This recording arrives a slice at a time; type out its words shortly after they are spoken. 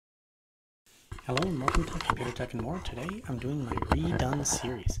Hello and welcome to Computer Tech and More. Today I'm doing my redone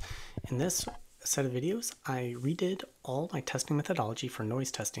series. In this set of videos, I redid all my testing methodology for noise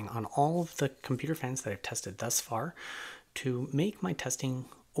testing on all of the computer fans that I've tested thus far to make my testing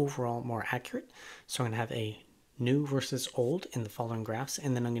overall more accurate. So I'm going to have a new versus old in the following graphs,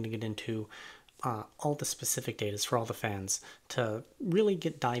 and then I'm going to get into all the specific data for all the fans to really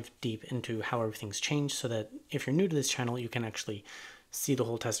dive deep into how everything's changed, so that if you're new to this channel, you can actually see the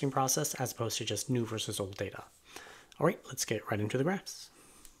whole testing process as opposed to just new versus old data. All right, let's get right into the graphs.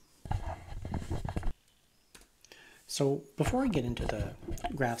 So before I get into the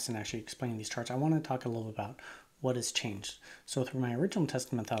graphs and actually explain these charts, I want to talk a little about what has changed. So through my original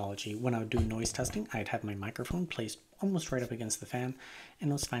testing methodology, when I would do noise testing, I'd have my microphone placed almost right up against the fan,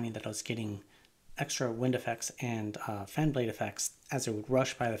 and I was finding that I was getting extra wind effects and fan blade effects as it would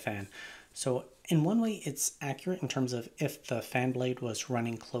rush by the fan. So in one way, it's accurate in terms of if the fan blade was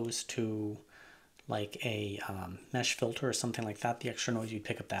running close to like a mesh filter or something like that, the extra noise you'd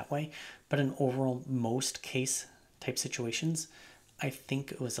pick up that way. But in overall, most case type situations, I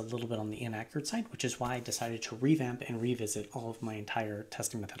think it was a little bit on the inaccurate side, which is why I decided to revamp and revisit all of my entire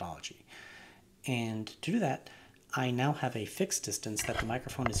testing methodology. And to do that, I now have a fixed distance that the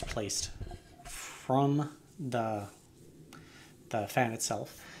microphone is placed from the fan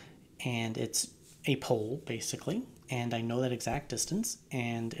itself, and it's a pole basically, and I know that exact distance,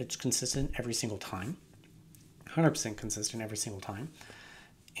 and it's consistent every single time, 100% consistent every single time.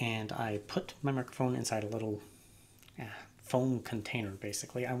 And I put my microphone inside a little foam container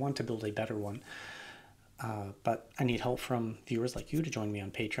basically. I want to build a better one, but I need help from viewers like you to join me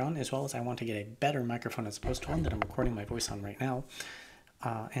on Patreon, as well as I want to get a better microphone as opposed to one that I'm recording my voice on right now.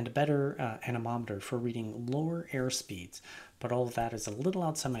 And a better anemometer for reading lower air speeds. But all of that is a little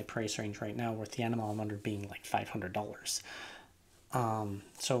outside my price range right now, with the anemometer being like $500.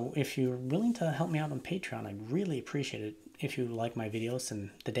 So if you're willing to help me out on Patreon, I'd really appreciate it if you like my videos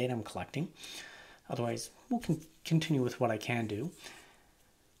and the data I'm collecting. Otherwise, we'll continue with what I can do.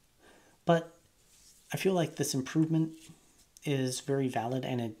 But I feel like this improvement is very valid,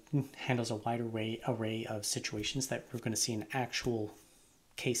 and it handles a wider array of situations that we're going to see in actual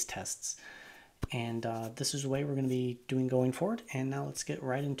case tests, and this is the way we're going to be doing going forward. And now let's get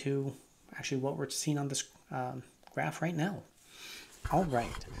right into actually what we're seeing on this graph right now. All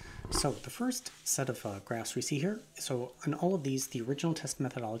right, so the first set of graphs we see here, so in all of these, the original test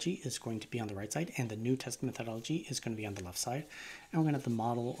methodology is going to be on the right side, and the new test methodology is going to be on the left side. And we're going to have the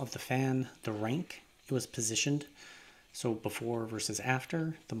model of the fan, the rank it was positioned, so before versus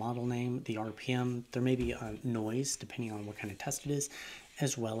after, the model name, the RPM, there may be a noise depending on what kind of test it is,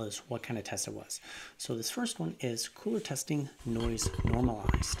 as well as what kind of test it was. So this first one is cooler testing noise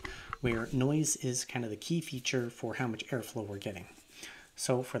normalized, where noise is kind of the key feature for how much airflow we're getting.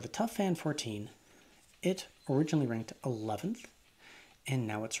 So for the ToughFan 14, it originally ranked 11th, and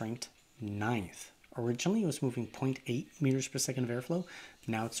now it's ranked 9th. Originally it was moving 0.8 meters per second of airflow,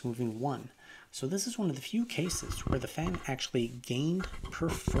 now it's moving 1. So this is one of the few cases where the fan actually gained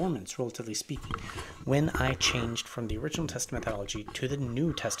performance, relatively speaking, when I changed from the original testing methodology to the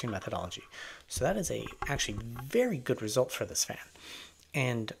new testing methodology. So that is actually very good result for this fan,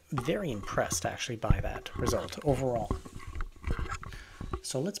 and very impressed actually by that result overall.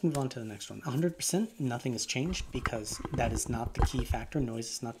 So let's move on to the next one. 100%, nothing has changed because that is not the key factor.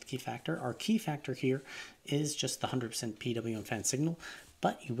 Noise is not the key factor. Our key factor here is just the 100% PWM fan signal,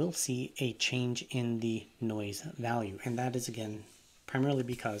 but you will see a change in the noise value. And that is, again, primarily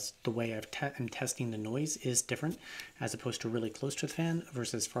because the way I'm testing the noise is different, as opposed to really close to the fan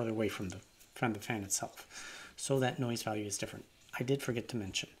versus farther away from the fan itself. So that noise value is different. I did forget to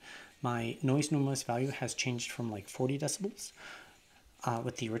mention, my noise normalized value has changed from like 40 decibels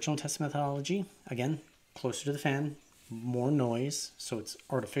with the original test methodology. Again, closer to the fan, more noise, so it's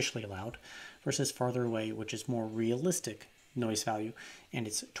artificially loud, versus farther away, which is more realistic noise value, and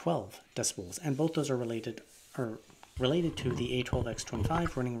it's 12 decibels. And both those are related to the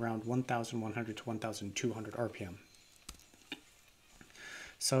A12X25 running around 1,100 to 1,200 RPM.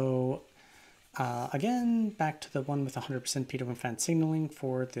 So again, back to the one with 100% PWM fan signaling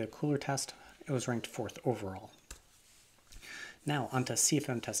for the cooler test, it was ranked 4th overall. Now onto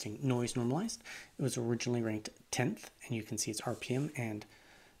CFM testing noise normalized. It was originally ranked 10th, and you can see its RPM and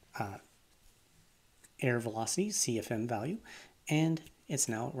air velocity, CFM value, and it's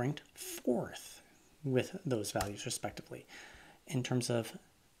now ranked 4th with those values respectively. In terms of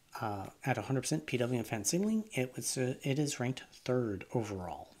at 100% PWM fan signaling, it is ranked 3rd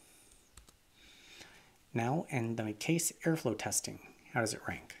overall. Now, and the case airflow testing, how does it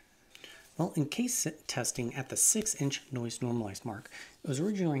rank? Well, in case testing at the 6-inch noise normalized mark, it was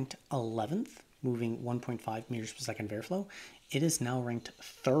originally ranked 11th, moving 1.5 meters per second of airflow. It is now ranked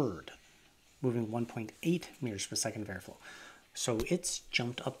third, moving 1.8 meters per second of airflow. So it's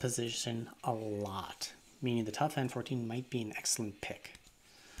jumped up position a lot, meaning the ToughFan 14 might be an excellent pick.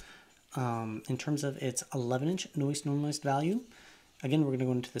 In terms of its 11-inch noise normalized value, again, we're going to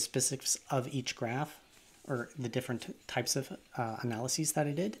go into the specifics of each graph, or the different types of analyses that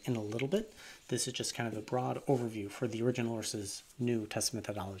I did in a little bit. This is just kind of a broad overview for the original versus new test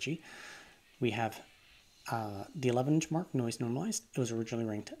methodology. We have the 11-inch mark, noise normalized. It was originally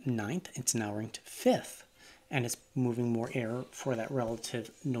ranked 9th. It's now ranked 5th, and it's moving more air for that relative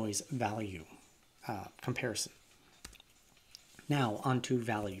noise value comparison. Now, onto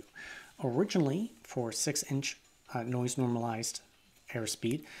value. Originally, for 6-inch noise normalized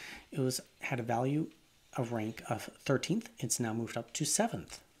airspeed, it had a value of rank of 13th. It's now moved up to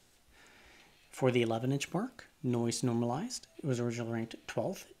 7th. For the 11-inch mark, noise normalized, it was originally ranked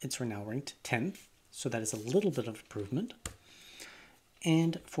 12th. It's now ranked 10th, so that is a little bit of improvement.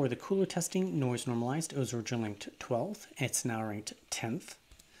 And for the cooler testing, noise normalized, it was originally ranked 12th. It's now ranked 10th.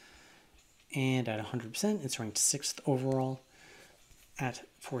 And at 100%, it's ranked 6th overall.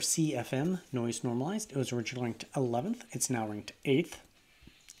 For CFM, noise normalized, it was originally ranked 11th. It's now ranked 8th.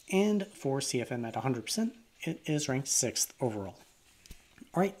 And for CFM at 100%, it is ranked 6th overall.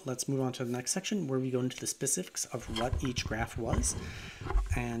 All right, let's move on to the next section where we go into the specifics of what each graph was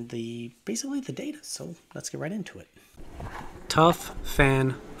and basically the data. So let's get right into it.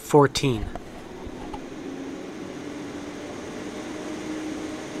 ToughFan 14.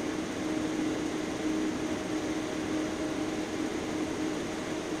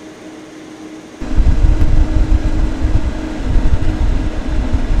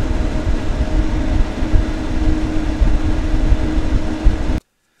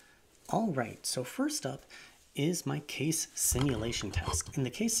 Alright, so first up is my case simulation test. In the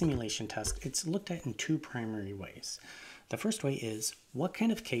case simulation test, it's looked at in two primary ways. The first way is, what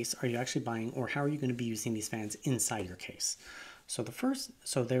kind of case are you actually buying, or how are you going to be using these fans inside your case? So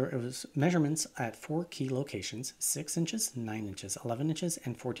there was measurements at 4 key locations: 6 inches, 9 inches, 11 inches,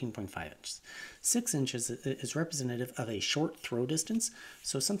 and 14.5 inches. 6 inches is representative of a short throw distance,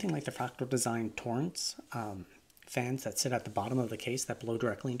 so something like the Fractal Design Torrents fans that sit at the bottom of the case that blow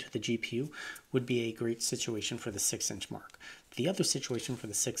directly into the GPU would be a great situation for the 6-inch mark. The other situation for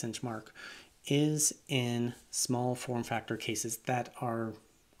the 6-inch mark is in small form factor cases that are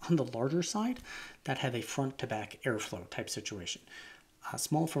on the larger side that have a front to back airflow type situation.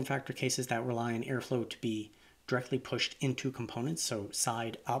 Small form factor cases that rely on airflow to be directly pushed into components, so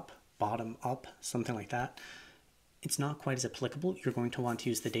side up, bottom up, something like that. It's not quite as applicable. You're going to want to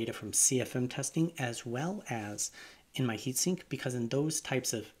use the data from CFM testing as well as in my heatsink, because in those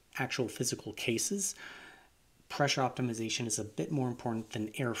types of actual physical cases, pressure optimization is a bit more important than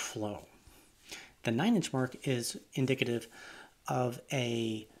airflow. The 9-inch mark is indicative of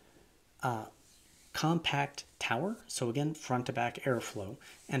a compact tower, so again, front to back airflow,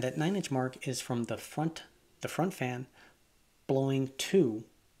 and that 9-inch mark is from the front fan blowing to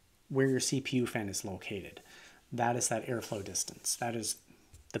where your CPU fan is located. That is that airflow distance. That is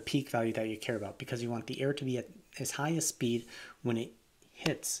the peak value that you care about, because you want the air to be at as high a speed when it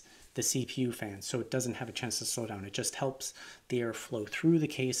hits the CPU fan, so it doesn't have a chance to slow down. It just helps the air flow through the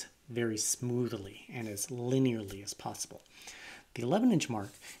case very smoothly and as linearly as possible. The 11-inch mark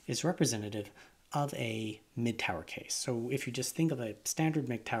is representative of a mid-tower case. So if you just think of a standard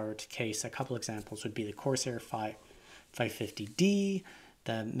mid-tower case, a couple examples would be the Corsair 550D,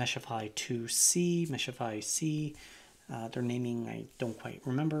 the Meshify 2C, Meshify C, their naming I don't quite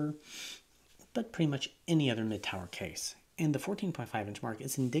remember, but pretty much any other mid-tower case. And the 14.5-inch mark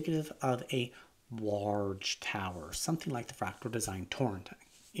is indicative of a large tower, something like the Fractal Design Torrent,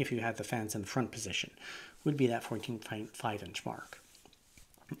 if you had the fans in the front position, would be that 14.5-inch mark.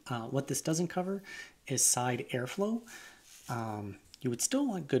 What this doesn't cover is side airflow. You would still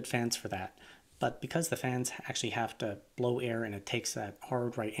want good fans for that, but because the fans actually have to blow air and it takes that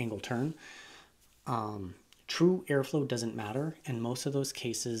hard right angle turn, true airflow doesn't matter, and most of those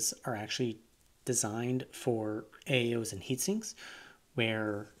cases are actually designed for AAOs and heatsinks,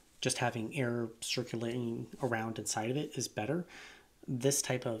 where just having air circulating around inside of it is better. This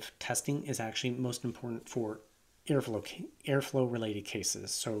type of testing is actually most important for airflow related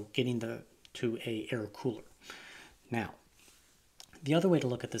cases, so getting to a air cooler. Now, the other way to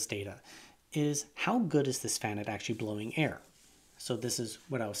look at this data is how good is this fan at actually blowing air? So this is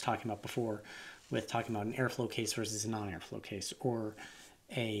what I was talking about before with talking about an airflow case versus a non-airflow case, or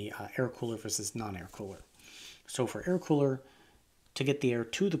a air cooler versus non-air cooler. So for air cooler, to get the air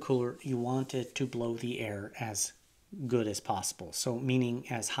to the cooler, you want it to blow the air as good as possible. So meaning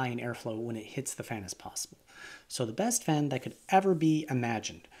as high in airflow when it hits the fan as possible. So the best fan that could ever be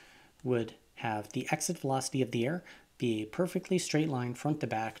imagined would have the exit velocity of the air be a perfectly straight line front to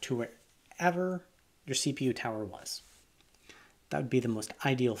back to wherever your CPU tower was. That would be the most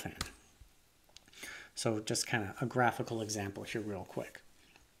ideal fan. So just kind of a graphical example here real quick.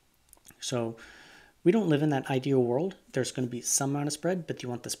 So we don't live in that ideal world. There's going to be some amount of spread, but you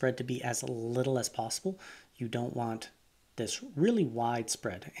want the spread to be as little as possible. You don't want this really wide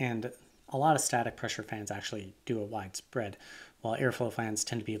spread. And a lot of static pressure fans actually do a wide spread, while airflow fans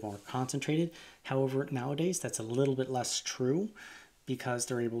tend to be more concentrated. However, nowadays that's a little bit less true because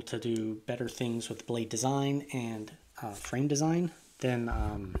they're able to do better things with blade design and frame design than,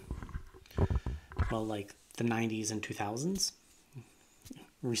 well, like the 90s and 2000s.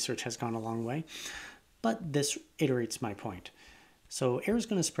 Research has gone a long way. But this iterates my point. So air is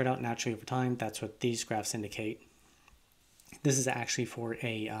going to spread out naturally over time. That's what these graphs indicate. This is actually for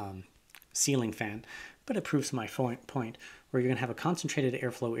a ceiling fan, but it proves my point where you're going to have a concentrated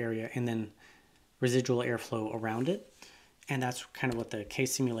airflow area and then residual airflow around it. And that's kind of what the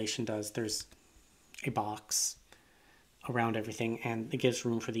case simulation does. There's a box around everything and it gives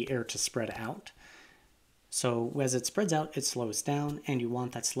room for the air to spread out. So as it spreads out, it slows down, and you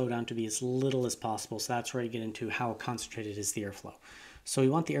want that slowdown to be as little as possible. So that's where you get into how concentrated is the airflow. So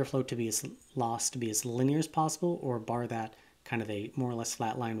you want the airflow to be as loss to be as linear as possible, or bar that kind of a more or less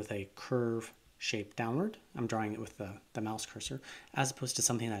flat line with a curve shape downward. I'm drawing it with the mouse cursor, as opposed to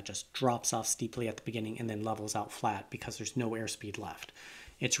something that just drops off steeply at the beginning and then levels out flat because there's no airspeed left.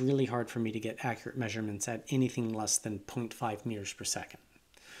 It's really hard for me to get accurate measurements at anything less than 0.5 meters per second.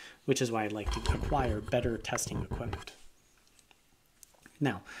 Which is why I'd like to acquire better testing equipment.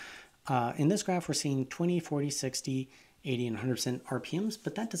 Now, in this graph, we're seeing 20, 40, 60, 80, and 100% RPMs,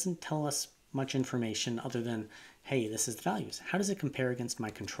 but that doesn't tell us much information other than, hey, this is the values. How does it compare against my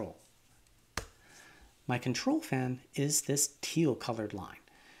control? My control fan is this teal colored line,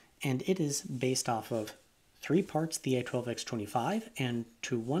 and it is based off of 3 parts the A12X25 and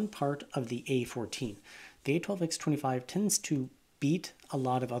to 1 part of the A14. The A12X25 tends to beat a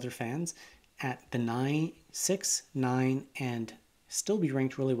lot of other fans at the 9, 6, 9, and still be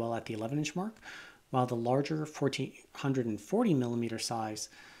ranked really well at the 11-inch mark, while the larger 1440 millimeter size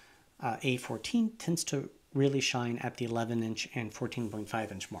A14 tends to really shine at the 11-inch and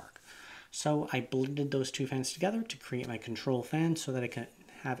 14.5-inch mark. So I blended those two fans together to create my control fan so that I can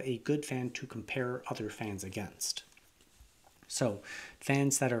have a good fan to compare other fans against. So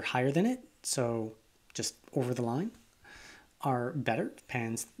fans that are higher than it, so just over the line, are better.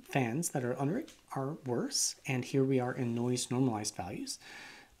 Fans that are under it are worse. And here we are in noise normalized values.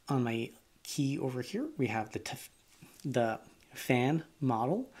 On my key over here, we have the fan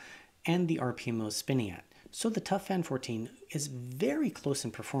model and the RPM is spinning at. So the ToughFan 14 is very close in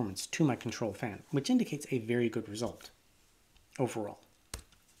performance to my control fan, which indicates a very good result overall.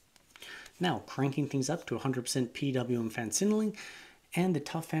 Now, cranking things up to 100% PWM fan signaling, and the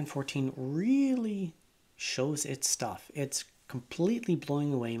ToughFan 14 really shows its stuff. It's completely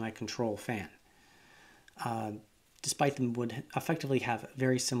blowing away my control fan, despite them would effectively have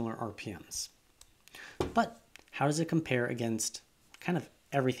very similar RPMs. But how does it compare against kind of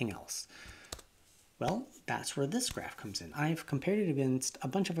everything else? Well, that's where this graph comes in. I've compared it against a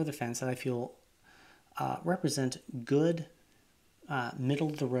bunch of other fans that I feel represent good, middle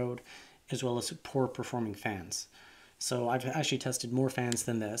of the road, as well as poor performing fans. So I've actually tested more fans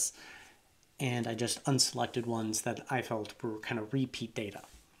than this, and I just unselected ones that I felt were kind of repeat data.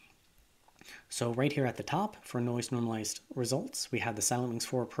 So right here at the top for noise normalized results, we have the SilentWings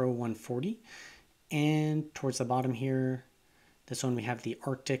 4 Pro 140, and towards the bottom here, this one we have the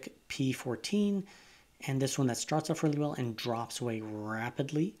Arctic P14, and this one that starts off really well and drops away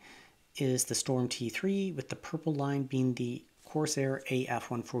rapidly is the Storm T3, with the purple line being the Corsair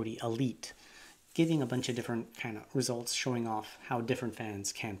AF140 Elite, giving a bunch of different kind of results showing off how different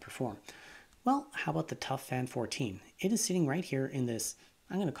fans can perform. Well, how about the ToughFan 14? It is sitting right here in this,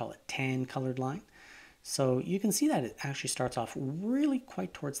 I'm going to call it tan colored line. So you can see that it actually starts off really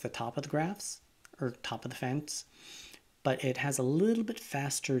quite towards the top of the graphs, or top of the fence, but it has a little bit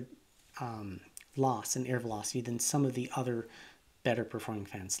faster loss in air velocity than some of the other better performing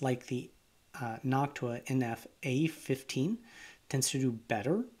fans, like the Noctua NF A15 tends to do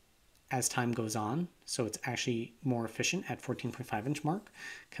better as time goes on, so it's actually more efficient at 14.5-inch mark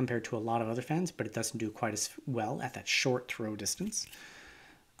compared to a lot of other fans, but it doesn't do quite as well at that short throw distance.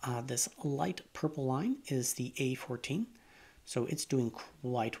 This light purple line is the A14, so it's doing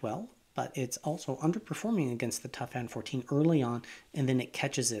quite well, but it's also underperforming against the ToughFan 14 early on, and then it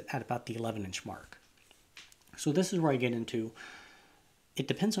catches it at about the 11-inch mark. So this is where I get into, it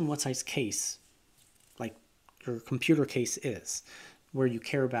depends on what size case, like your computer case is, where you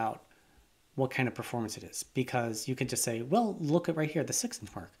care about what kind of performance it is. Because you can just say, well, look at right here, the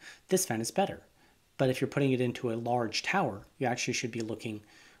 6-inch mark. This fan is better. But if you're putting it into a large tower, you actually should be looking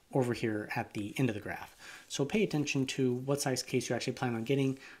over here at the end of the graph. So pay attention to what size case you actually plan on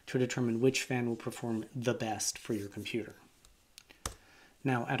getting to determine which fan will perform the best for your computer.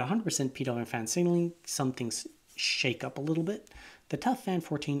 Now at 100% PWM fan signaling, some things shake up a little bit. The ToughFan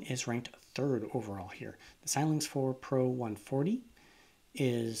 14 is ranked 3rd overall here. The Xilinx 4 Pro 140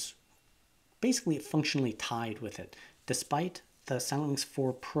 is basically functionally tied with it, despite the Xilinx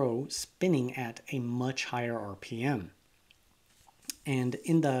 4 Pro spinning at a much higher RPM. And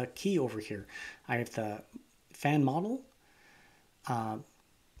in the key over here, I have the fan model,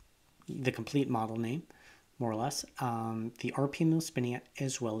 the complete model name, more or less, the RPM it was spinning at,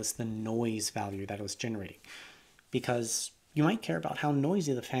 as well as the noise value that it was generating. Because you might care about how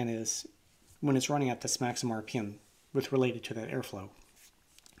noisy the fan is when it's running at this maximum RPM with related to that airflow.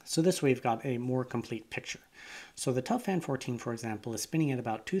 So this way we've got a more complete picture. So the ToughFan 14, for example, is spinning at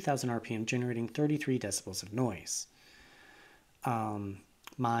about 2000 RPM, generating 33 decibels of noise.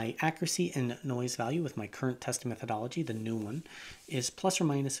 My accuracy and noise value with my current testing methodology, the new one, is plus or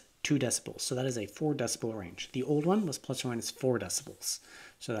minus 2 decibels. So that is a 4 decibel range. The old one was plus or minus 4 decibels.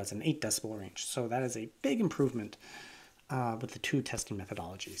 So that's an 8 decibel range. So that is a big improvement with the 2 testing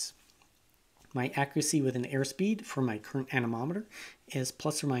methodologies. My accuracy with an airspeed for my current anemometer is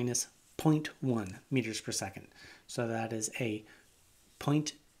plus or minus 0.1 meters per second. So that is a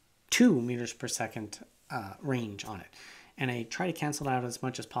 0.2 meters per second range on it. And I try to cancel that out as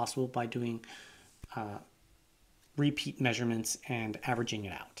much as possible by doing repeat measurements and averaging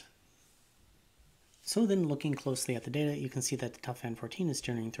it out. So then looking closely at the data, you can see that the ToughFan 14 is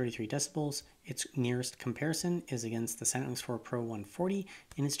generating 33 decibels. Its nearest comparison is against the Xilinx 4 Pro 140,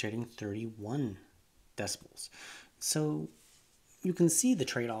 and it's generating 31 decibels. So you can see the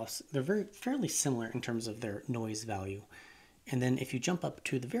trade-offs. They're fairly similar in terms of their noise value. And then if you jump up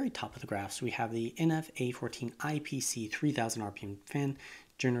to the very top of the graphs, we have the NF-A14 IPC 3000 RPM fan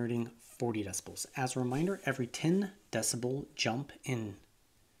generating 40 decibels. As a reminder, every 10 decibel jump in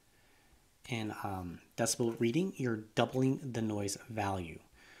decibel reading, you're doubling the noise value.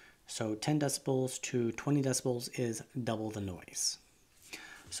 So 10 decibels to 20 decibels is double the noise.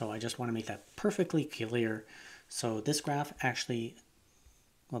 So I just want to make that perfectly clear. So this graph actually,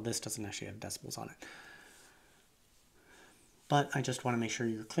 well, this doesn't actually have decibels on it. But I just want to make sure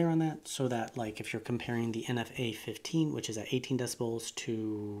you're clear on that, so that like if you're comparing the NF-A15, which is at 18 decibels,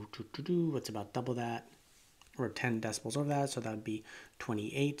 to what's about double that, or 10 decibels over that, so that would be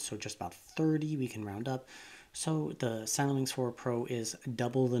 28, so just about 30, we can round up. So the Xilinx 4 Pro is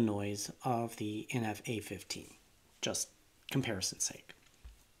double the noise of the NF-A15, just comparison's sake.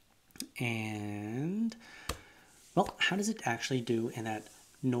 And, well, how does it actually do in that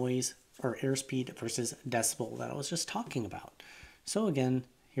noise or airspeed versus decibel that I was just talking about? So again,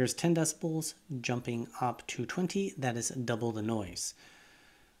 here's 10 decibels jumping up to 20, that is double the noise.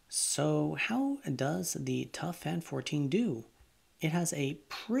 So how does the ToughFan 14 do? It has a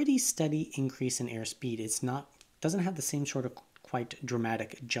pretty steady increase in airspeed. Doesn't have the same sort of quite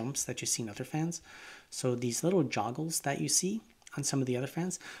dramatic jumps that you see in other fans. So these little joggles that you see on some of the other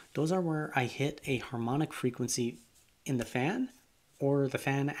fans, those are where I hit a harmonic frequency in the fan, or the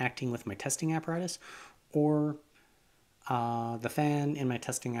fan acting with my testing apparatus, or the fan and my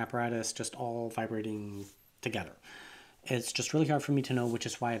testing apparatus just all vibrating together. It's just really hard for me to know, which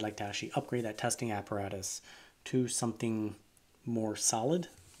is why I'd like to actually upgrade that testing apparatus to something more solid.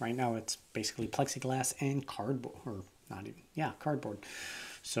 Right now it's basically plexiglass and cardboard, or not even, yeah, cardboard.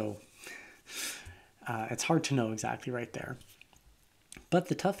 So it's hard to know exactly right there. But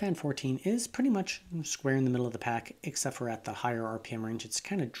the ToughFan 14 is pretty much square in the middle of the pack, except for at the higher RPM range. It's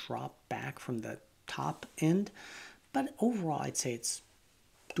kind of dropped back from the top end, but overall I'd say it's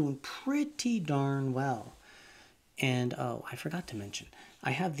doing pretty darn well. And oh, I forgot to mention,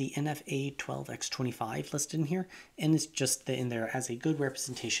 I have the NF-A12X25 listed in here, and it's just in there as a good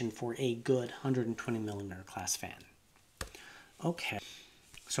representation for a good 120mm class fan. Okay,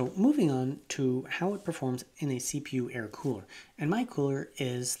 so moving on to how it performs in a CPU air cooler. And my cooler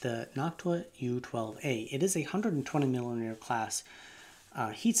is the Noctua U12A. It is a 120mm class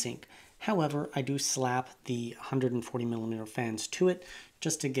heatsink. However, I do slap the 140mm fans to it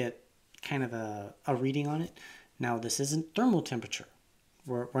just to get kind of a reading on it. Now, this isn't thermal temperature.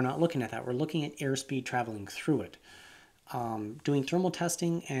 We're not looking at that. We're looking at airspeed traveling through it. Doing thermal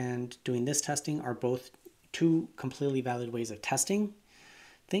testing and doing this testing are both two completely valid ways of testing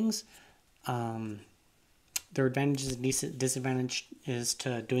things. There are advantages and disadvantages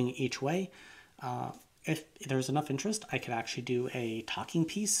to doing it each way. If there's enough interest, I could actually do a talking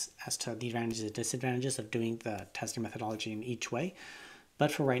piece as to the advantages and disadvantages of doing the testing methodology in each way.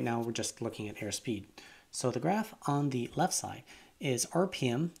 But for right now, we're just looking at airspeed. So the graph on the left side is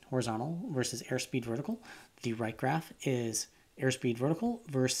RPM horizontal versus airspeed vertical. The right graph is airspeed vertical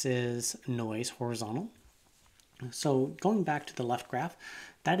versus noise horizontal. So going back to the left graph,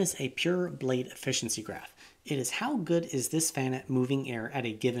 that is a pure blade efficiency graph. It is how good is this fan at moving air at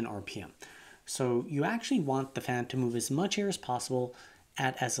a given RPM. So you actually want the fan to move as much air as possible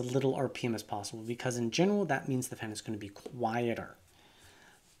at as little RPM as possible, because in general that means the fan is going to be quieter.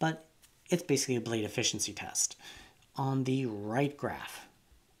 But it's basically a blade efficiency test. On the right graph,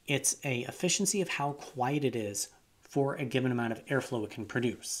 it's a efficiency of how quiet it is for a given amount of airflow it can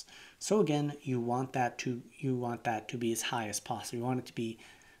produce. So again, you want that to be as high as possible. You want it to be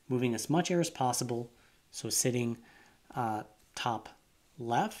moving as much air as possible. So sitting top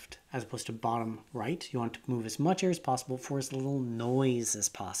left as opposed to bottom right. You want to move as much air as possible for as little noise as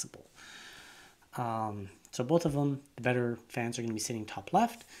possible. So both of them, the better fans are going to be sitting top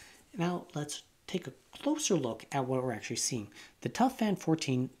left. Now let's take a closer look at what we're actually seeing. The ToughFan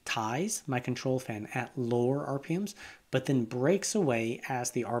 14 ties my control fan at lower RPMs, but then breaks away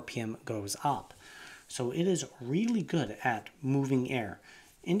as the RPM goes up. So it is really good at moving air,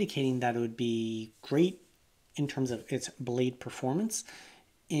 indicating that it would be great in terms of its blade performance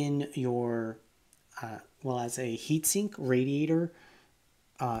in your, as a heatsink radiator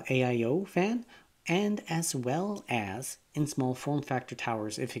AIO fan, and as well as in small form factor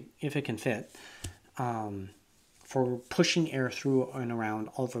towers if it can fit, for pushing air through and around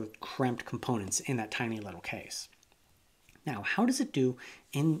all the cramped components in that tiny little case. Now, how does it do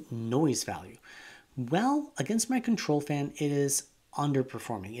in noise value? Well, against my control fan, it is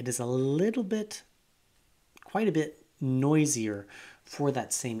underperforming. It is quite a bit noisier for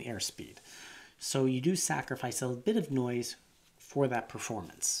that same airspeed. So you do sacrifice a bit of noise for that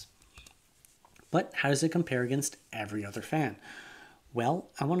performance. But how does it compare against every other fan? Well,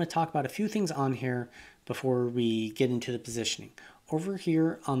 I want to talk about a few things on here before we get into the positioning. Over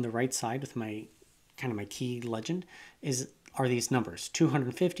here on the right side with my key legend are these numbers: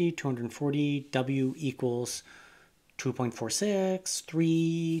 250, 240, W equals 2.46,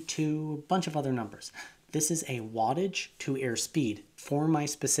 3, 2, a bunch of other numbers. This is a wattage to airspeed for my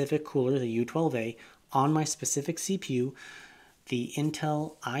specific cooler, the U12A, on my specific CPU, the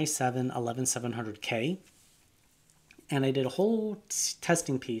Intel i7 11700K. And I did a whole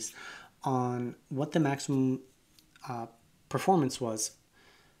testing piece on what the maximum performance was,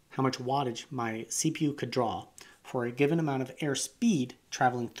 how much wattage my CPU could draw for a given amount of airspeed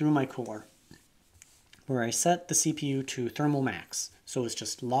traveling through my cooler, where I set the CPU to thermal max. So it's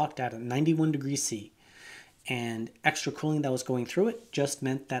just locked at 91 degrees C. And extra cooling that was going through it just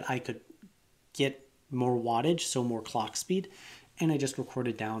meant that I could get more wattage, so more clock speed. And I just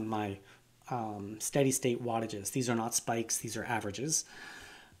recorded down my steady state wattages. These are not spikes, these are averages.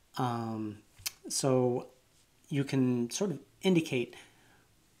 So you can sort of indicate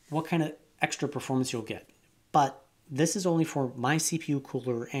what kind of extra performance you'll get. But this is only for my CPU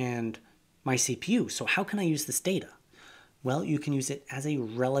cooler and my CPU. So how can I use this data? Well, you can use it as a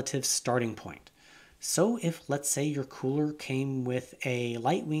relative starting point. So if, let's say, your cooler came with a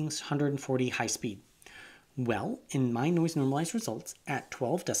Lightwings 140 high speed, well, in my noise normalized results at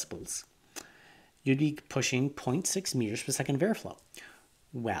 12 decibels, you'd be pushing 0.6 meters per second of airflow.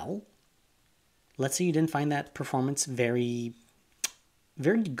 Well, let's say you didn't find that performance very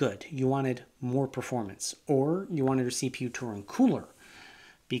good. You wanted more performance, or you wanted your CPU to run cooler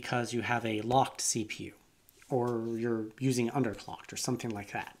because you have a locked CPU, or you're using underclocked or something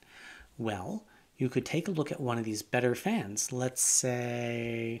like that. Well, you could take a look at one of these better fans. Let's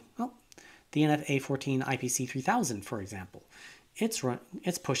say, the NF-A14 IPC3000, for example. It's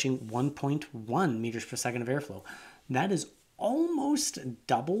pushing 1.1 meters per second of airflow. That is almost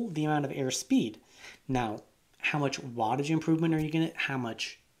double the amount of airspeed. Now, how much wattage improvement are you going to get? How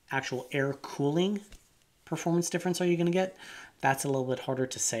much actual air cooling performance difference are you going to get? That's a little bit harder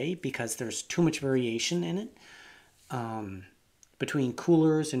to say because there's too much variation in it. Between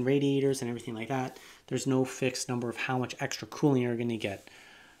coolers and radiators and everything like that, there's no fixed number of how much extra cooling you're going to get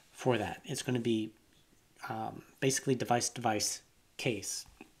for that. It's going to be basically device-to-device case.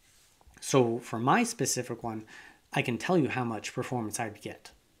 So for my specific one, I can tell you how much performance I'd get,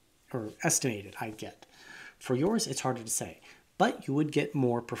 or estimated I'd get. For yours, it's harder to say, but you would get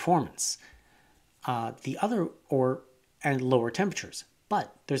more performance. And lower temperatures.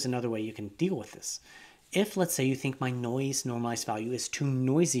 But there's another way you can deal with this. If, let's say, you think my noise normalized value is too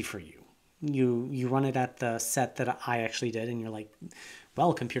noisy for you, You run it at the set that I actually did, and you're like,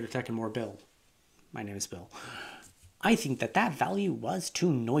 well, computer tech and more Bill. My name is Bill. I think that that value was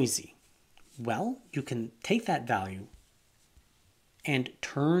too noisy. Well, you can take that value and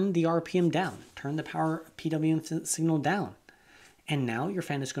turn the RPM down, turn the power PWM signal down. And now your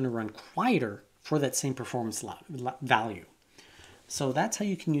fan is going to run quieter for that same performance value. So that's how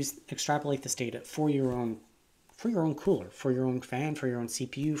you can extrapolate this data for your own cooler, for your own fan, for your own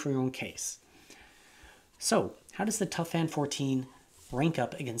CPU, for your own case. So how does the ToughFan 14 rank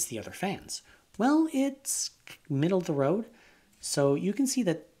up against the other fans? Well, it's middle of the road. So you can see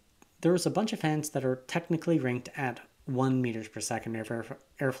that there's a bunch of fans that are technically ranked at 1 meters per second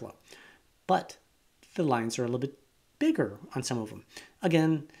airflow, but the lines are a little bit bigger on some of them.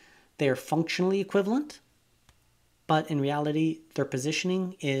 Again, they are functionally equivalent, but in reality, their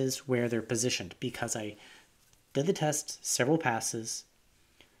positioning is where they're positioned, because I did the test several passes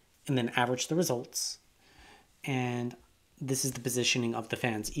and then averaged the results. And this is the positioning of the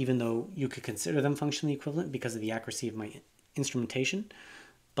fans, even though you could consider them functionally equivalent because of the accuracy of my instrumentation.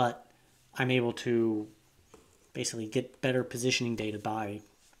 But I'm able to basically get better positioning data by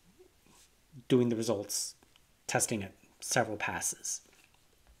doing the results, testing it several passes.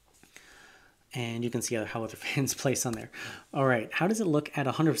 And you can see how other fans place on there. All right, how does it look at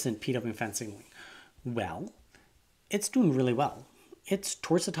 100% PWM fan signaling? Well, it's doing really well. It's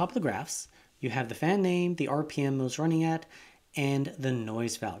towards the top of the graphs. You have the fan name, the RPM it was running at, and the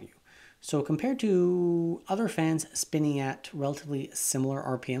noise value. So compared to other fans spinning at relatively similar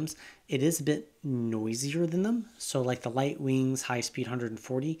RPMs, it is a bit noisier than them. So like the Light Wings High Speed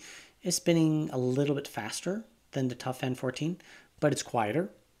 140 is spinning a little bit faster than the ToughFan 14, but it's quieter,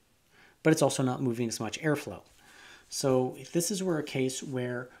 but it's also not moving as much airflow. So if this is a case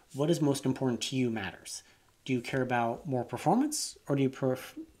where what is most important to you matters. Do you care about more performance, or do you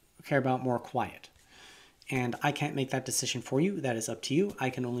care about more quiet? And I can't make that decision for you. That is up to you.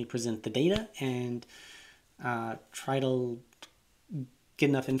 I can only present the data and try to get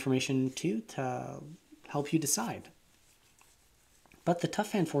enough information to you to help you decide. But the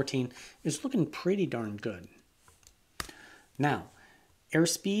ToughFan 14 is looking pretty darn good. Now,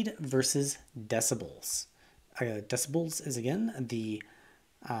 airspeed versus decibels. Decibels is again the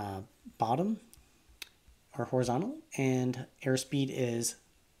bottom or horizontal, and airspeed is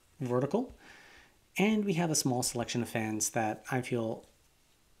vertical. And we have a small selection of fans that I feel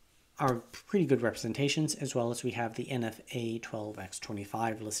are pretty good representations, as well as we have the NF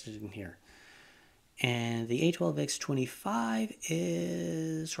A12X25 listed in here. And the A12X25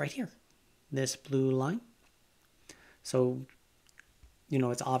 is right here, this blue line. So, you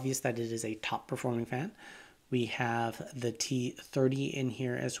know, it's obvious that it is a top performing fan. We have the T30 in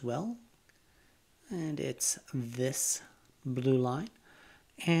here as well, and it's this blue line.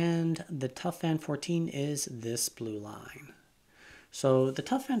 And the ToughFan 14 is this blue line. So the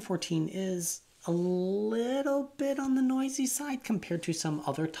ToughFan 14 is a little bit on the noisy side compared to some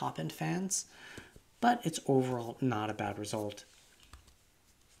other top-end fans, but it's overall not a bad result.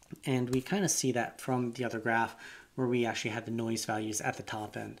 And we kind of see that from the other graph where we actually had the noise values at the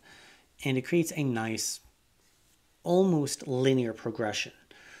top end. And it creates a nice, almost linear progression,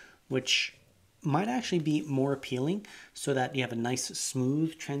 which might actually be more appealing, so that you have a nice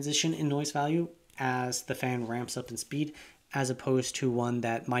smooth transition in noise value as the fan ramps up in speed, as opposed to one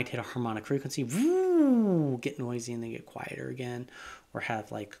that might hit a harmonic frequency, get noisy and then get quieter again, or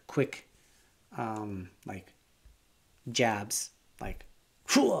have like quick like jabs, like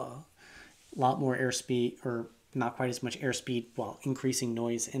a lot more airspeed, or not quite as much airspeed while increasing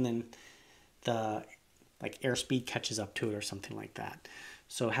noise, and then the like airspeed catches up to it or something like that.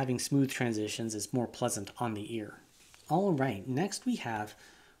 So having smooth transitions is more pleasant on the ear. All right, next we have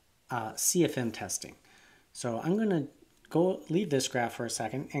CFM testing. So I'm going to leave this graph for a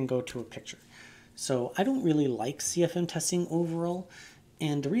second and go to a picture. So I don't really like CFM testing overall,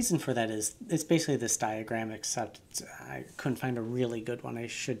 and the reason for that is it's basically this diagram, except I couldn't find a really good one. I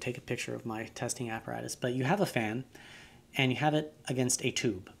should take a picture of my testing apparatus. But you have a fan, and you have it against a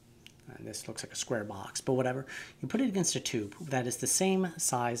tube. And this looks like a square box, but whatever. You put it against a tube that is the same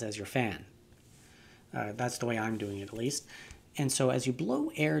size as your fan. That's the way I'm doing it, at least. And so as you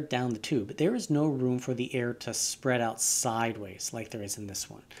blow air down the tube, there is no room for the air to spread out sideways like there is in this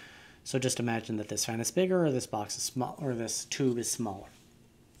one. So just imagine that this fan is bigger, or this box is small, or this tube is smaller.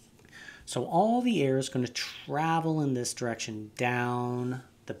 So all the air is going to travel in this direction down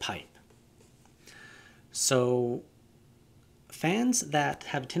the pipe. So fans that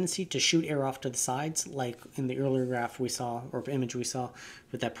have a tendency to shoot air off to the sides, like in the earlier graph we saw, or image we saw,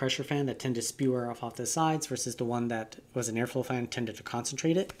 with that pressure fan that tended to spew air off the sides, versus the one that was an airflow fan tended to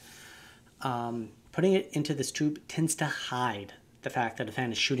concentrate it. putting it into this tube tends to hide the fact that a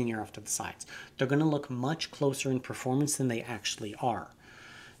fan is shooting air off to the sides. They're going to look much closer in performance than they actually are.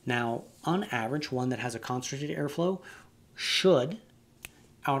 Now, on average, one that has a concentrated airflow should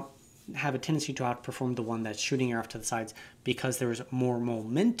have a tendency to outperform the one that's shooting air off to the sides because there's more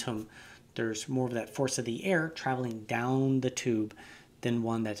momentum. There's more of that force of the air traveling down the tube than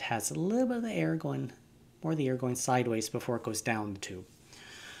one that has a little bit of the air going, more of the air going sideways before it goes down the tube.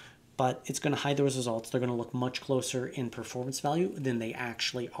 But it's going to hide those results. They're going to look much closer in performance value than they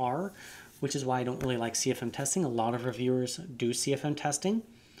actually are, which is why I don't really like CFM testing. A lot of reviewers do CFM testing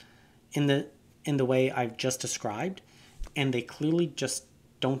in the way I've just described, and they clearly just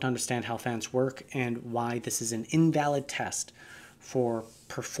don't understand how fans work and why this is an invalid test for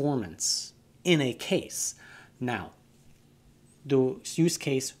performance in a case. Now, the use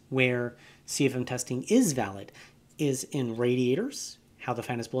case where CFM testing is valid is in radiators, how the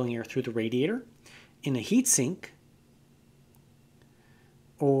fan is blowing air through the radiator, in a heat sink,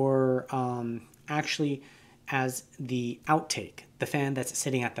 or actually as the outtake, the fan that's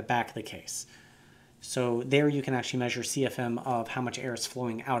sitting at the back of the case. So there you can actually measure CFM of how much air is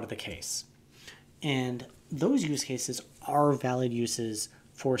flowing out of the case. And those use cases are valid uses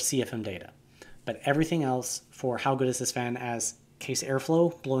for CFM data. But everything else for how good is this fan as case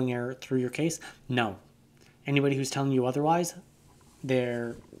airflow, blowing air through your case, no. Anybody who's telling you otherwise,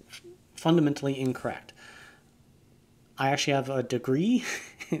 they're fundamentally incorrect. I actually have a degree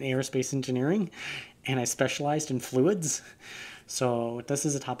in aerospace engineering, and I specialized in fluids. So this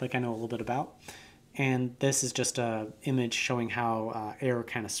is a topic I know a little bit about. And this is just an image showing how air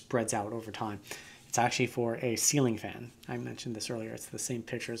kind of spreads out over time. It's actually for a ceiling fan. I mentioned this earlier. It's the same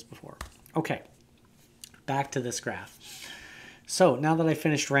picture as before. Okay, back to this graph. So now that I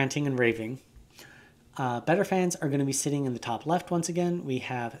finished ranting and raving, better fans are going to be sitting in the top left once again. We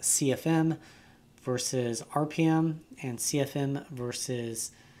have CFM versus RPM and CFM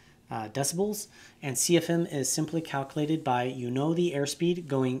versus decibels. And CFM is simply calculated by, the airspeed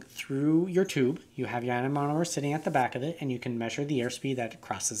going through your tube. You have your anemometer sitting at the back of it, and you can measure the airspeed that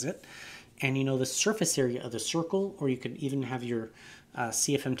crosses it. And the surface area of the circle, or you could even have your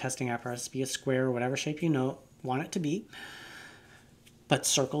CFM testing apparatus be a square or whatever shape you want it to be. But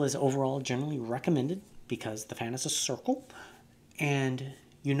circle is overall generally recommended because the fan is a circle. And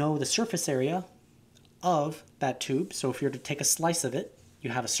the surface area of that tube. So if you're to take a slice of it, you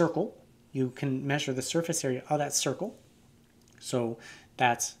have a circle. You can measure the surface area of that circle. So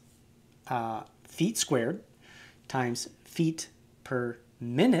that's feet squared times feet per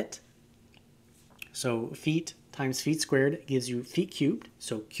minute. So feet times feet squared gives you feet cubed.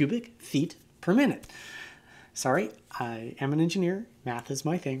 So cubic feet per minute. Sorry, I am an engineer. Math is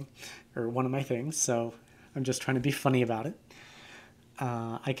my thing, or one of my things. So I'm just trying to be funny about it.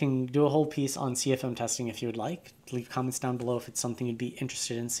 I can do a whole piece on CFM testing if you would like. Leave comments down below if it's something you'd be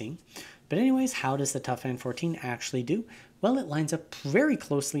interested in seeing. But anyways, how does the ToughFan 14 actually do? Well, it lines up very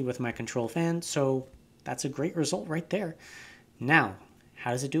closely with my control fan, so that's a great result right there. Now,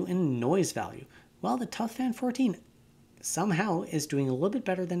 how does it do in noise value? Well, the ToughFan 14 somehow is doing a little bit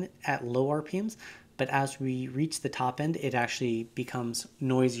better than at low RPMs, but as we reach the top end, it actually becomes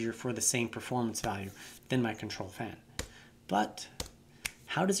noisier for the same performance value than my control fan. But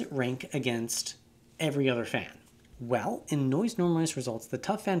how does it rank against every other fan? Well, in noise normalized results, the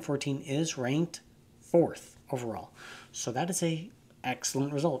ToughFan 14 is ranked 4th overall. So that is an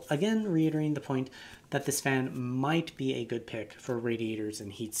excellent result. Again, reiterating the point that this fan might be a good pick for radiators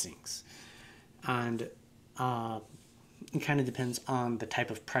and heat sinks. And it kind of depends on the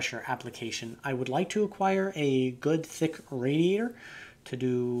type of pressure application. I would like to acquire a good thick radiator to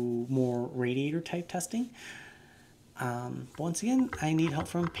do more radiator type testing. Once again, I need help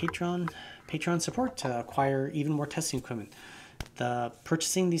from Patreon support to acquire even more testing equipment.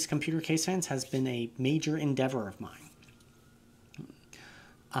 Purchasing these computer case fans has been a major endeavor of mine.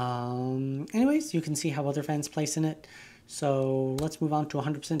 Anyways, you can see how other fans place in it. So let's move on to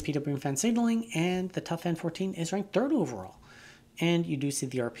 100% PWM fan signaling, and the ToughFan 14 is ranked 3rd overall. And you do see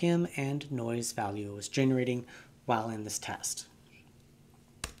the RPM and noise value is generating while in this test.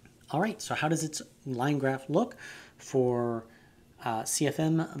 All right, so how does its line graph look for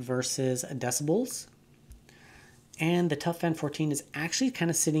CFM versus decibels? And the ToughFan 14 is actually kind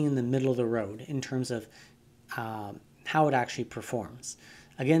of sitting in the middle of the road in terms of how it actually performs.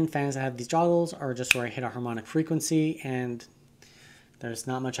 Again, fans that have these joggles are just where I hit a harmonic frequency, and there's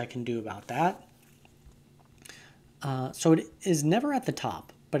not much I can do about that. So it is never at the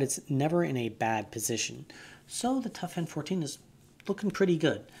top, but it's never in a bad position. So the ToughFan 14 is looking pretty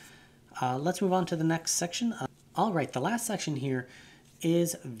good. Let's move on to the next section. All right, the last section here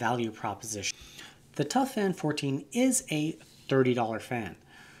is value proposition. The ToughFan 14 is a $30 fan.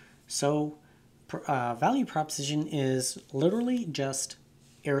 So value proposition is literally just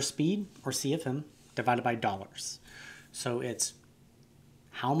airspeed, or CFM, divided by dollars. So it's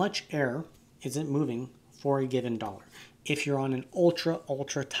how much air is it moving for a given dollar. If you're on an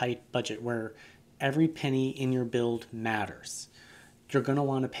ultra tight budget where every penny in your build matters, you're going to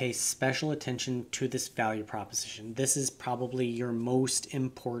want to pay special attention to this value proposition. This is probably your most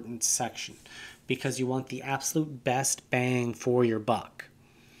important section because you want the absolute best bang for your buck.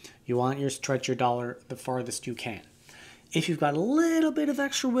 You want to stretch your dollar the farthest you can. If you've got a little bit of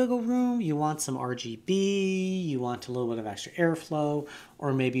extra wiggle room, you want some RGB, you want a little bit of extra airflow,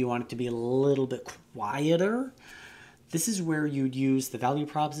 or maybe you want it to be a little bit quieter, this is where you'd use the value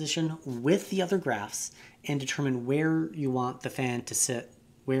proposition with the other graphs and determine where you want the fan to sit,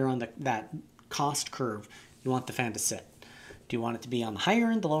 where on that cost curve you want the fan to sit. Do you want it to be on the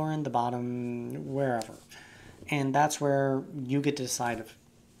higher end, the lower end, the bottom, wherever? And that's where you get to decide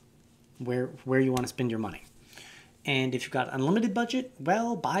where you want to spend your money. And if you've got unlimited budget,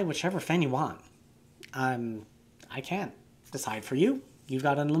 well, buy whichever fan you want. I can't decide for you. You've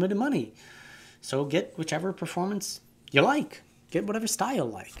got unlimited money. So get whichever performance you like. Get whatever style you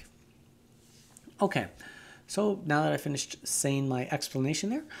like. Okay, so now that I finished saying my explanation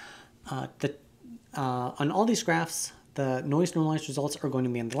there, on all these graphs, the noise normalized results are going to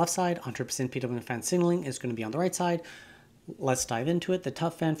be on the left side. 100% PWM fan signaling is going to be on the right side. Let's dive into it. The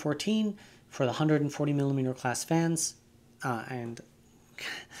ToughFan 14 for the 140 millimeter class fans. And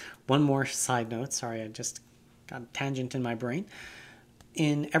one more side note. Sorry, I just got a tangent in my brain.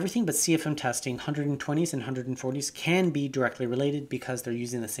 In everything but CFM testing, 120s and 140s can be directly related because they're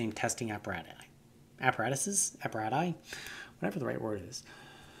using the same testing apparatus, whatever the right word is.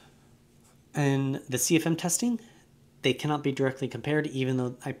 In the CFM testing, they cannot be directly compared, even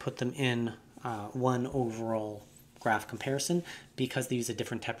though I put them in one overall graph comparison, because they use a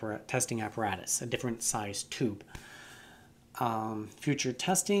different testing apparatus, a different size tube. Future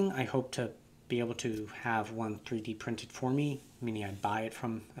testing, I hope to be able to have one 3D printed for me, meaning I'd buy it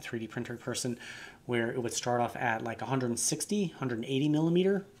from a 3D printer person, where it would start off at like 160, 180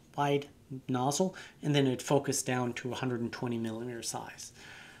 millimeter wide nozzle, and then it'd focus down to 120 millimeter size.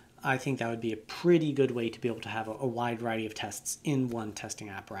 I think that would be a pretty good way to be able to have a wide variety of tests in one testing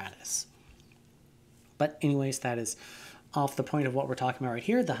apparatus. But anyways, that is off the point of what we're talking about right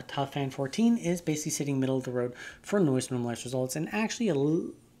here. The ToughFan 14 is basically sitting middle of the road for noise normalized results, and actually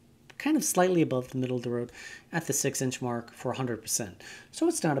kind of slightly above the middle of the road at the 6-inch mark for 100%. So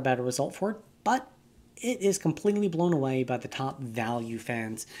it's not a bad result for it, but it is completely blown away by the top value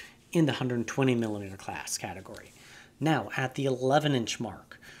fans in the 120 millimeter class category. Now at the 11-inch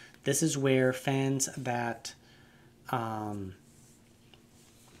mark, this is where fans that kind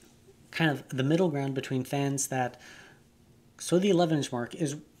of the middle ground between fans that, so the 11-inch mark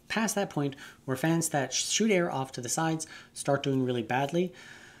is past that point where fans that shoot air off to the sides start doing really badly.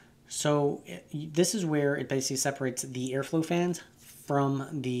 So this is where it basically separates the airflow fans from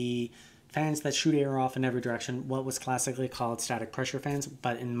the fans that shoot air off in every direction, what was classically called static pressure fans.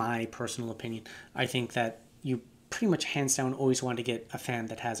 But in my personal opinion, I think that you pretty much hands down always want to get a fan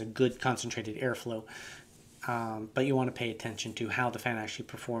that has a good concentrated airflow. But you want to pay attention to how the fan actually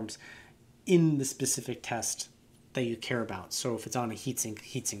performs in the specific test that you care about. So if it's on a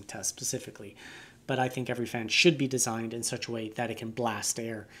heatsink test specifically. But I think every fan should be designed in such a way that it can blast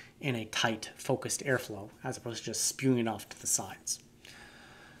air in a tight, focused airflow, as opposed to just spewing it off to the sides.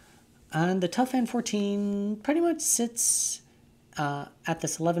 And the ToughFan 14 pretty much sits at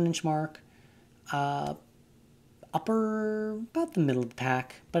this 11-inch mark, upper, about the middle of the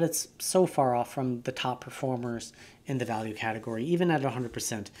pack, but it's so far off from the top performers in the value category, even at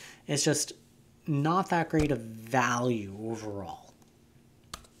 100%. It's just not that great of value overall.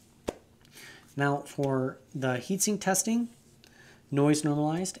 Now for the heatsink testing, noise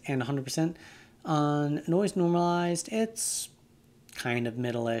normalized and 100%. On noise normalized, it's kind of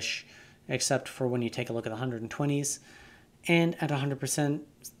middle-ish, except for when you take a look at the 120s. And at 100%,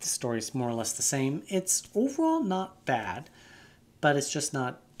 the story's more or less the same. It's overall not bad, but it's just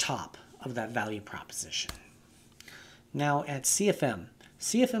not top of that value proposition. Now at CFM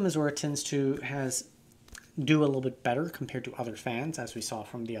is where it tends to do a little bit better compared to other fans, as we saw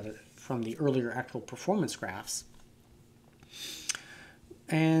from the earlier actual performance graphs.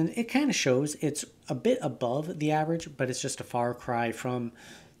 And it kind of shows it's a bit above the average, but it's just a far cry from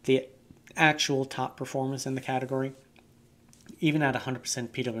the actual top performance in the category, even at 100%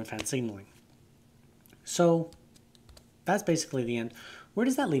 PWM fan signaling. So that's basically the end. Where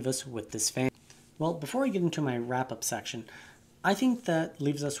does that leave us with this fan? Well, before I get into my wrap-up section, I think that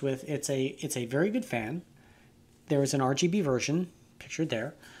leaves us with it's a very good fan. There is an RGB version pictured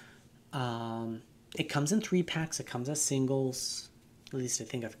there. It comes in 3-packs. It comes as singles. At least I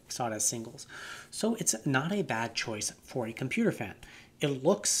think I saw it as singles. So it's not a bad choice for a computer fan. It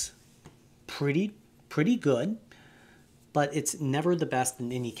looks pretty good, but it's never the best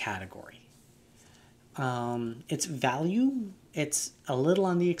in any category. Its value, it's a little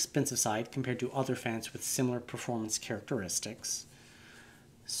on the expensive side compared to other fans with similar performance characteristics.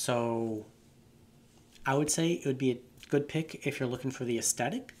 So I would say it would be a good pick if you're looking for the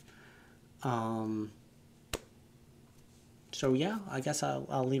aesthetic. So yeah, I guess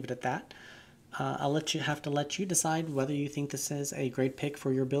I'll leave it at that. I'll have to let you decide whether you think this is a great pick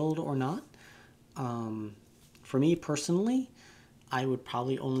for your build or not. For me personally, I would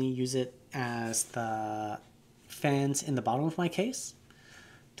probably only use it as the fans in the bottom of my case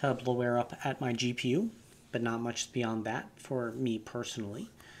to blow air up at my GPU, but not much beyond that for me personally.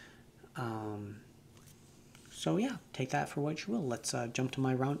 So yeah, take that for what you will. Let's jump to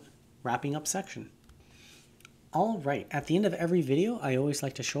my wrapping up section. All right, at the end of every video, I always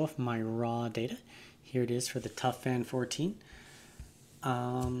like to show off my raw data. Here it is for the ToughFan 14.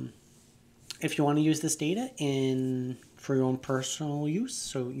 If you want to use this data for your own personal use,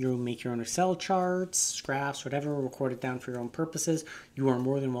 so you make your own Excel charts, graphs, whatever, record it down for your own purposes, you are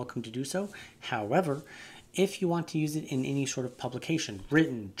more than welcome to do so. However, if you want to use it in any sort of publication,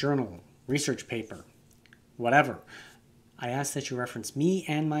 written, journal, research paper, whatever, I ask that you reference me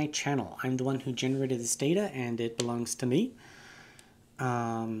and my channel. I'm the one who generated this data and it belongs to me.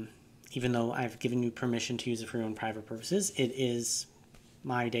 Even though I've given you permission to use it for your own private purposes, it is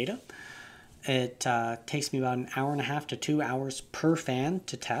my data. It takes me about 1.5 hours to 2 hours per fan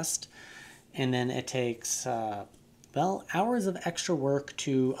to test. And then it takes, hours of extra work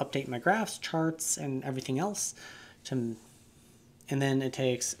to update my graphs, charts, and everything else. And then it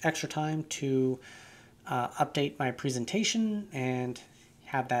takes extra time to update my presentation and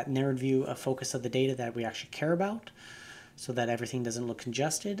have that narrowed view of focus of the data that we actually care about so that everything doesn't look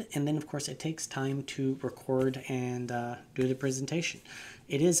congested. And then, of course, it takes time to record and do the presentation.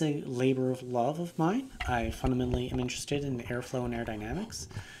 It is a labor of love of mine. I fundamentally am interested in airflow and aerodynamics.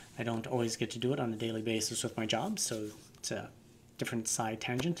 I don't always get to do it on a daily basis with my job, so it's a different side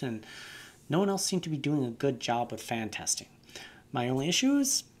tangent, and no one else seemed to be doing a good job with fan testing. My only issue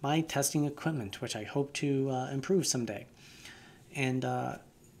is my testing equipment, which I hope to improve someday. And I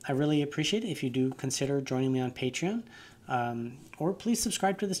really appreciate it if you do consider joining me on Patreon, or please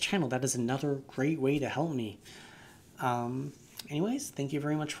subscribe to this channel. That is another great way to help me. Anyways, thank you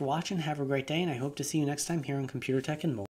very much for watching. Have a great day, and I hope to see you next time here on Computer Tech and More.